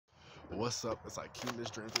What's up? It's like Keep This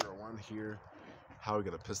Dream 301 here. How are we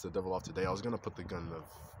gonna piss the devil off today? I was gonna put the gun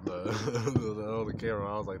on the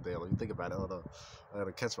camera. I was like, damn, let me think about it. Hold on. I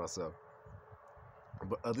gotta catch myself.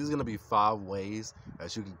 But these are gonna be 5 ways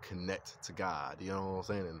that you can connect to God. You know what I'm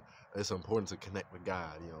saying? And it's important to connect with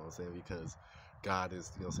God. You know what I'm saying? Because God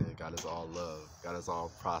is, you know what I'm saying? God is all love. God is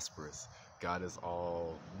all prosperous. God is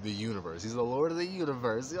all the universe. He's the Lord of the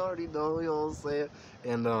universe. You already know. You know what I'm saying?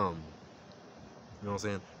 And you know what I'm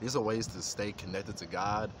saying? These are ways to stay connected to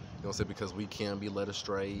God. You know what I'm saying? Because we can be led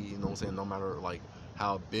astray. You know what I'm saying? No matter like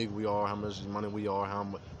how big we are, how much money we are, how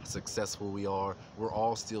successful we are, we're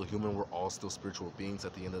all still human. We're all still spiritual beings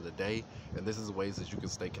at the end of the day. And this is ways that you can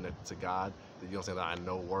stay connected to God. That, you know what I'm saying? That I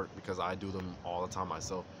know work because I do them all the time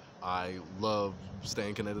myself. I love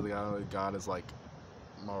staying connected to God. God is like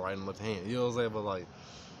my right and left hand. You know what I'm saying? But like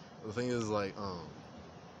the thing is like,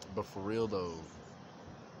 but for real though,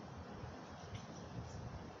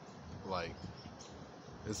 like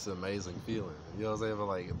it's an amazing feeling. You know what I'm saying? But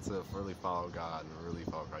like to really follow God and really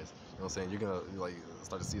follow Christ. You know what I'm saying? You're gonna like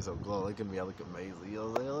start to see yourself glow. Look at me, I look amazing. You know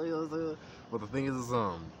what I'm saying? You know what I'm saying? But the thing is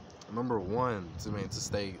number one to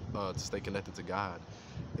stay connected to God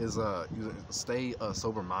is you stay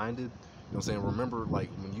sober minded. You know what I'm saying? Remember, like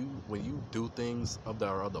when you do things of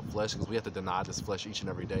the flesh, because we have to deny this flesh each and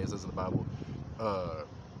every day. It says in the Bible,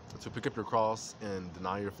 to pick up your cross and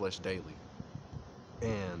deny your flesh daily.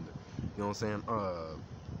 And you know what I'm saying?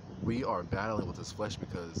 We are battling with this flesh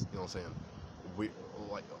because, you know what I'm saying, we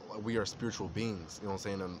like we are spiritual beings, you know what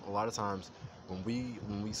I'm saying? And a lot of times when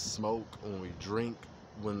we smoke, when we drink,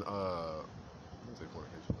 when let's say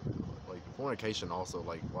fornication, like fornication, also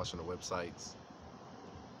like watching the websites,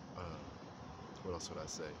 uh what else would I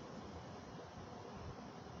say?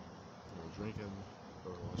 Drinking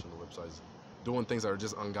or watching the websites, doing things that are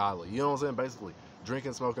just ungodly. You know what I'm saying? Basically,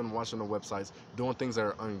 drinking, smoking, watching the websites, doing things that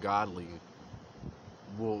are ungodly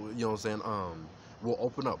will, you know what I'm saying, will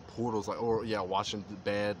open up portals, like, or yeah, watching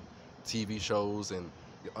bad TV shows and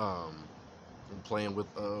um playing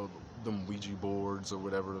with them Ouija boards or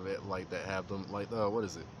whatever that have them, like, what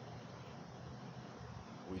is it,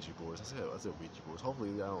 Ouija boards. I said Ouija boards.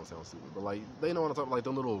 Hopefully I don't sound stupid, but like they know what I'm talking about, like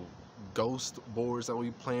the little ghost boards that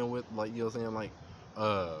we playing with, like, you know what I'm saying, like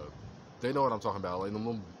uh they know what I'm talking about, like the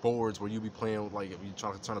little boards where you be playing with, like if you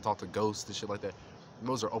trying to talk to ghosts and shit like that.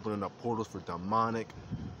 Those are opening up portals for demonic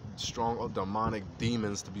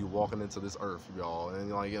demons to be walking into this earth, y'all.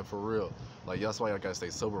 And like, yeah, for real, like that's why I gotta stay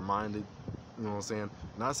sober minded. You know what I'm saying?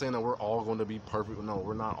 Not saying that we're all going to be perfect. No,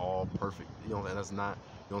 we're not all perfect. You know, and that's not.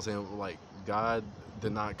 You know what I'm saying? Like God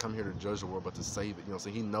did not come here to judge the world, but to save it. You know what I'm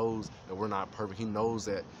saying? He knows that we're not perfect. He knows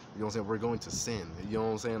that. You know what I'm saying? We're going to sin. You know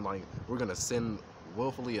what I'm saying? Like we're gonna sin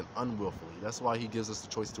willfully and unwillfully. That's why He gives us the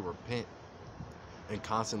choice to repent and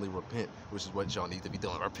constantly repent, which is what y'all need to be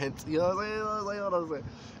doing. Repent, you know what I'm saying? You know what I'm saying?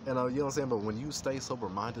 And you know what I'm saying? But when you stay sober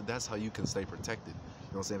minded, that's how you can stay protected.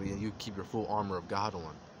 You know what I'm saying? And you keep your full armor of God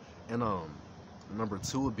on. And number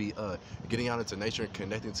 2 would be getting out into nature and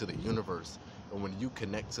connecting to the universe. And when you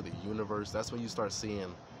connect to the universe, that's when you start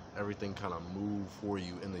seeing everything kind of move for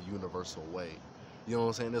you in the universal way. You know what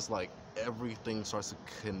I'm saying? It's like everything starts to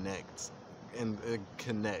connect and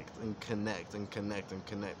connect and connect and connect and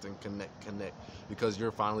connect and connect, because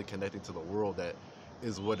you're finally connecting to the world that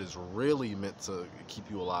is what is really meant to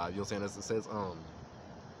keep you alive. You know what I'm saying? As it says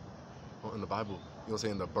in the Bible, you know what I'm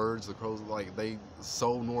saying, the birds, the crows, like they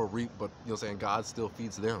sow nor reap, but you know what I'm saying, God still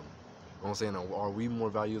feeds them. You know what I'm saying? Are we more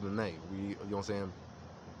valuable than they? You know what I'm saying?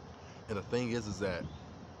 And the thing is that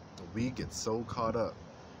we get so caught up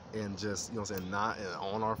in just, you know what I'm saying, not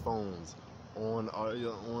on our phones, on our,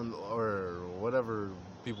 on or whatever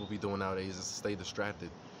people be doing nowadays, just stay distracted. You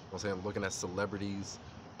know what I'm saying? Looking at celebrities,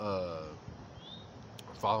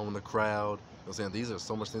 following the crowd. You know what I'm saying? These are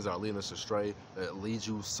so much things that are leading us astray, that leads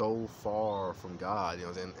you so far from God, you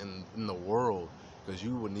know what I'm saying, in the world, because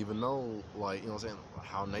you wouldn't even know, like, you know what I'm saying,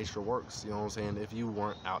 how nature works, you know what I'm saying, if you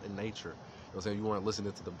weren't out in nature. You know what I'm saying? You weren't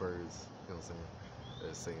listening to the birds, you know what I'm saying?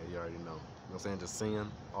 They're singing, you already know. You know what I'm saying? Just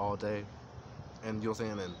singing all day. And you know what I'm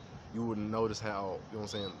saying? And you wouldn't notice how, you know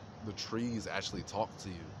what I'm saying, the trees actually talk to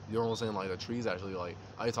you. You know what I'm saying? Like the trees actually, like,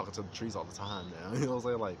 I be talking to the trees all the time now. You know what I'm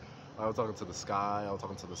saying? Like I was talking to the sky, I was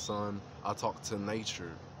talking to the sun, I talk to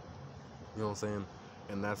nature. You know what I'm saying?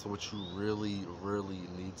 And that's what you really, really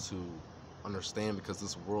need to understand, because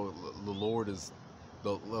this world, the Lord is,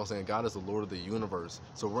 you know what I'm saying, God is the Lord of the universe.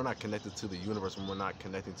 So we're not connected to the universe when we're not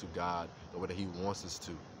connecting to God the way that He wants us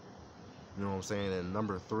to. You know what I'm saying? And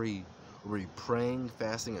number 3, we're praying,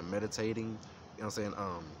 fasting, and meditating. You know what I'm saying? You know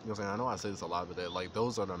what I'm saying? I know I say this a lot, but that, like,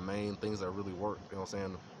 those are the main things that really work. You know what I'm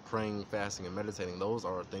saying? Praying, fasting, and meditating, those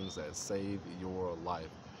are things that save your life.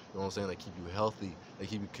 You know what I'm saying? They keep you healthy. They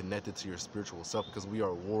keep you connected to your spiritual self, because we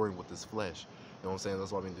are warring with this flesh. You know what I'm saying?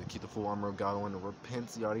 That's why we need to keep the full armor of God on and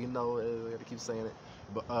repent. You already know it. We gotta keep saying it.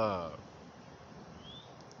 But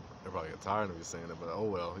they're probably get tired of me saying it, but oh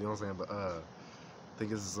well. You know what I'm saying? But I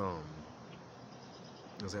think it's you know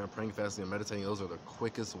what I'm saying, praying, fasting, and meditating, those are the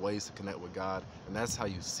quickest ways to connect with God. And that's how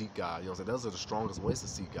you seek God. You know what I'm saying? Those are the strongest ways to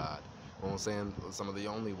seek God. You know what I'm saying? Some of the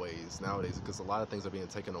only ways nowadays, because a lot of things are being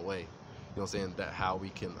taken away. You know what I'm saying? That how we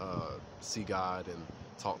can see God and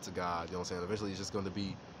talk to God. You know what I'm saying? Eventually it's just going to be, you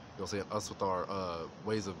know what I'm saying, us with our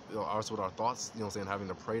ways of, you know, us with our thoughts, you know what I'm saying, having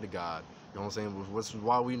to pray to God. You know what I'm saying? Which is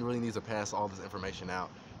why we really need to pass all this information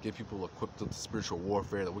out, get people equipped with the spiritual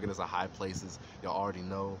warfare, the wickedness of high places. Y'all already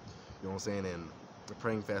know. You know what I'm saying? And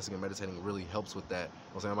praying, fasting, and meditating really helps with that. You know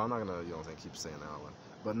what I'm saying? But I'm not gonna, you know what I'm saying, keep saying that one.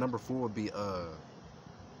 But number 4 would be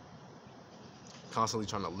constantly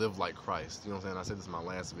trying to live like Christ. You know what I'm saying? I said this in my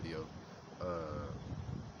last video.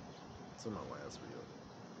 It's in my last video.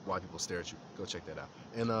 Why people stare at you. Go check that out.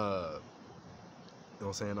 And you know what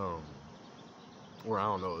I'm saying? Or I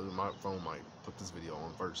don't know, my phone might put this video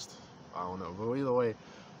on first. I don't know. But either way,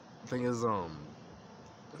 the thing is, so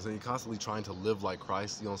you're constantly trying to live like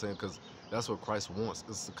Christ, you know what I'm saying? Because that's what Christ wants,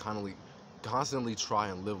 is to constantly try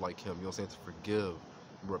and live like him, you know what I'm saying? To forgive,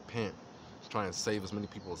 repent, try and save as many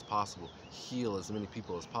people as possible, heal as many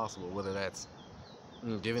people as possible, whether that's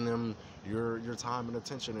giving them your time and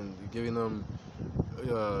attention, and giving them,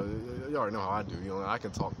 you already know how I do, you know, I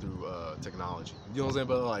can talk through technology, you know what I'm saying?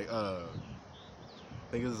 But like,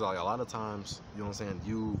 thing is, like, a lot of times, you know what I'm saying,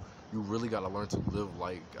 you really got to learn to live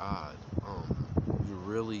like God. You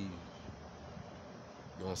really, you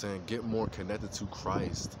know what I'm saying, get more connected to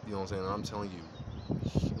Christ. You know what I'm saying? And I'm telling you,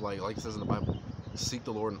 like it says in the Bible, seek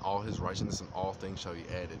the Lord in all his righteousness, and all things shall be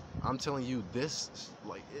added. I'm telling you, this,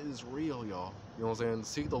 like, it is real, y'all. You know what I'm saying?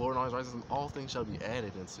 Seek the Lord in all his righteousness, and all things shall be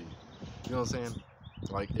added into you. You know what I'm saying?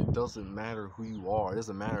 Like, it doesn't matter who you are. It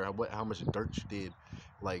doesn't matter how much dirt you did.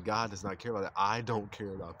 Like, God does not care about that. I don't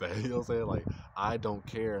care about that. You know what I'm saying? Like, I don't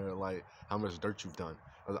care, like, how much dirt you've done.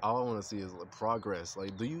 All I want to see is, like, progress.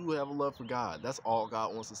 Like, do you have a love for God? That's all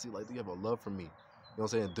God wants to see. Like, do you have a love for me? You know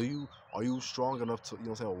what I'm saying? Are you strong enough to, you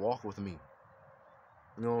know what I'm saying, walk with me?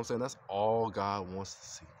 You know what I'm saying? That's all God wants to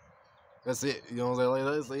see. That's it. You know what I'm saying?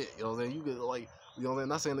 Like, that's it. You know what I'm saying? You get, like, you know what I'm saying?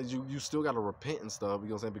 Not saying that you still got to repent and stuff, you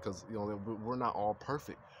know what I'm saying? Because, you know, we're not all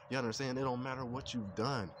perfect. You understand? It don't matter what you've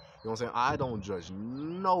done. You know what I'm saying? I don't judge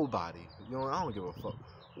nobody. You know, I don't give a fuck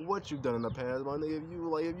what you've done in the past, my nigga.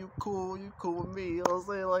 If you cool, you cool with me. You know what I'm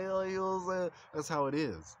saying? Like, you know what I'm saying? That's how it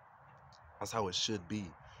is. That's how it should be. You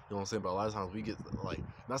know what I'm saying? But a lot of times we get, like,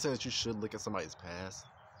 not saying that you should look at somebody's past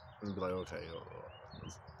and be like, okay,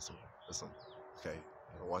 listen, okay,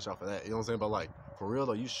 watch out for that. You know what I'm saying? But, like, for real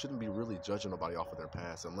though, you shouldn't be really judging nobody off of their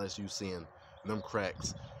past unless you seeing them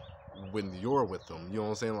cracks when you're with them. You know what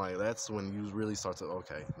I'm saying? Like, that's when you really start to,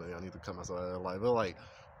 okay, maybe I need to cut myself out of their life. But, like,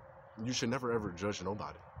 you should never ever judge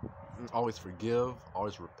nobody. Always forgive,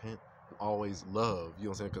 always repent, always love. You know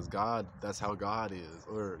what I'm saying? Because God, that's how God is,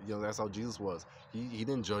 or, you know, that's how Jesus was. He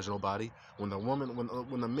didn't judge nobody. When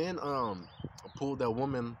the men pulled that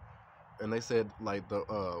woman, and they said, like,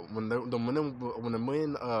 when the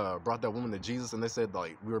men brought that woman to Jesus, and they said,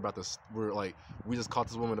 like, we just caught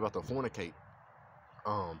this woman about to fornicate,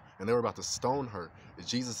 and they were about to stone her.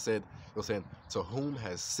 Jesus said, you know, saying, to whom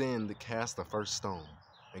has sinned, cast the first stone.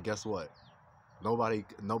 And guess what? Nobody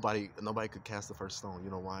could cast the first stone. You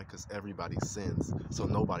know why? Because everybody sins. So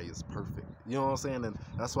nobody is perfect. You know what I'm saying? And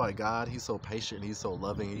that's why God, he's so patient, he's so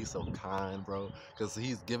loving, he's so kind, bro. Because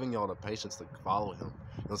he's giving y'all the patience to follow him. You know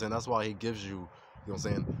what I'm saying? That's why he gives you, you know what I'm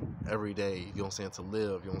saying, every day, you know what I'm saying, to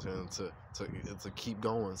live, you know what I'm saying, to keep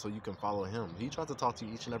going so you can follow him. He tries to talk to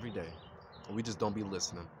you each and every day. We just don't be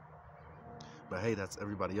listening. But hey, that's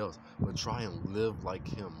everybody else. But try and live like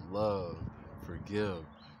him. Love, forgive,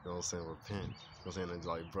 you know what I'm saying, repent. You know what I'm saying? And,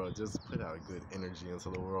 like, bro, just put out good energy into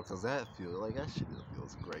the world, because that shit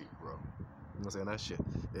feels great, bro. You know what I'm saying? That shit,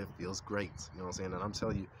 it feels great. You know what I'm saying? And I'm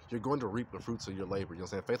telling you, you're going to reap the fruits of your labor. You know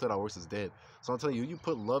what I'm saying? Faith without works is dead. So I'm telling you, you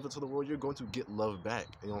put love into the world, you're going to get love back.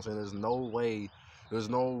 You know what I'm saying? There's no way,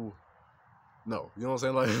 no, you know what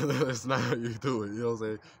I'm saying? Like, that's not how you do it. You know what I'm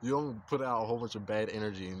saying? You don't put out a whole bunch of bad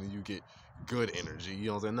energy and then you get good energy. You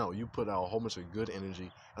know what I'm saying? No, you put out a whole bunch of good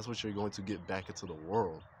energy. That's what you're going to get back into the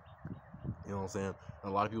world. You know what I'm saying?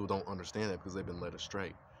 And a lot of people don't understand that because they've been led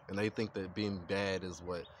astray. And they think that being bad is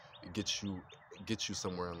what gets you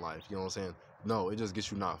somewhere in life. You know what I'm saying? No, it just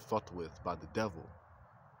gets you not fucked with by the devil.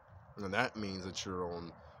 And that means that you're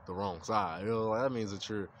on the wrong side. You know, that means that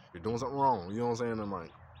you're doing something wrong. You know what I'm saying? And,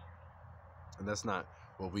 like, and that's not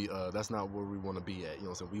But that's not where we want to be at. You know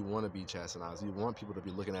what I'm saying? We want to be chastised. You want people to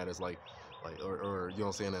be looking at us or you know what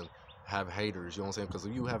I'm saying, and have haters. You know what I'm saying? Because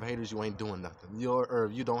if you have haters, you ain't doing nothing. Or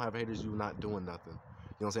if you don't have haters, you're not doing nothing.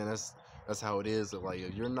 You know what I'm saying? That's how it is. Like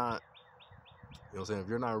if you're not, you know what I'm saying? If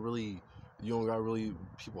you're not really, you don't got really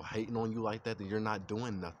people hating on you like that, then you're not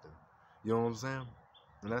doing nothing. You know what I'm saying?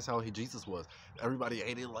 And that's how Jesus was. Everybody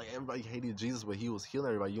hated Jesus, but he was healing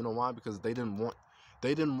everybody. You know why? Because they didn't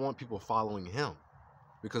want people following him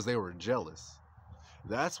because they were jealous.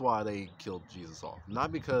 That's why they killed Jesus off.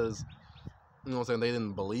 Not because, you know what I'm saying, they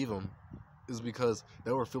didn't believe him. It's because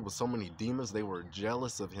they were filled with so many demons, they were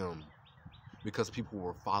jealous of him because people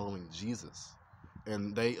were following Jesus.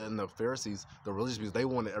 And the Pharisees, the religious people, they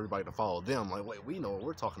wanted everybody to follow them. Like, wait, we know what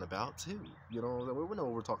we're talking about too. You know, we know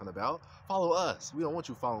what we're talking about. Follow us. We don't want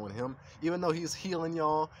you following him. Even though he's healing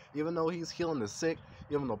y'all, even though he's healing the sick,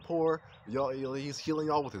 even the poor, he's healing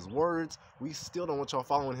y'all with his words. We still don't want y'all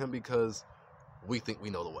following him because we think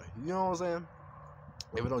we know the way. You know what I'm saying?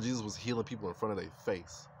 Even though Jesus was healing people in front of their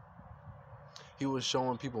face, he was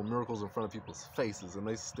showing people miracles in front of people's faces, and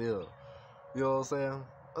they still, you know what I'm saying?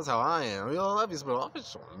 That's how I am. You know, I've been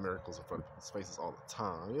showing miracles in front of people's faces all the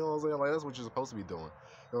time. You know what I'm saying? Like, that's what you're supposed to be doing. You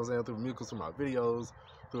know what I'm saying? Through miracles, through my videos,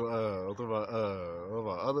 through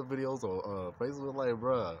my other videos on Facebook. Like,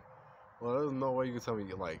 bruh, well, there's no way you can tell me,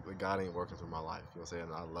 like, the God ain't working through my life. You know what I'm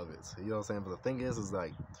saying? I love it. You know what I'm saying? But the thing is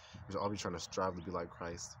like, we should all be trying to strive to be like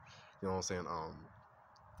Christ. You know what I'm saying?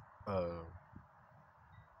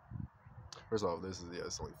 First off, it's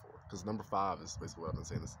only 4. Because number 5 is basically what I've been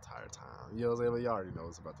saying this entire time. You know what I'm saying? But you already know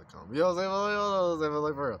it's about to come. You know what I'm saying? You know what I'm saying? But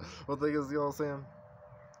like, for real. But the thing is, you know what I'm saying?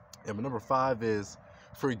 Yeah, but number 5 is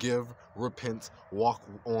forgive, repent, walk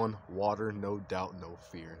on water, no doubt, no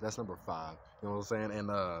fear. That's number 5. You know what I'm saying? And,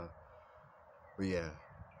 but yeah.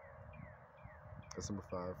 That's number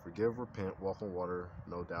 5. Forgive, repent, walk on water,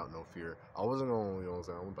 no doubt, no fear. I wasn't going to, you know what I'm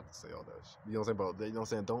saying? I'm about to say all that shit. You know what I'm saying? But, you know what I'm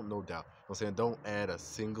saying? Don't no doubt. You know what I'm saying? Don't add a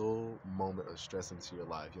single moment of stress into your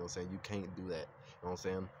life. You know what I'm saying? You can't do that. You know what I'm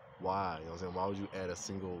saying? Why? You know what I'm saying? Why would you add a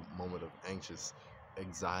single moment of anxious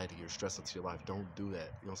anxiety or stress into your life? Don't do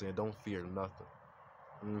that. You know what I'm saying? Don't fear nothing.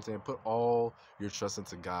 You know what I'm saying? Put all your trust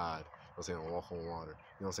into God. You know what I'm saying? Walk on water.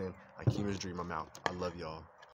 You know what I'm saying? I keep his dream. I'm out. I love y'all.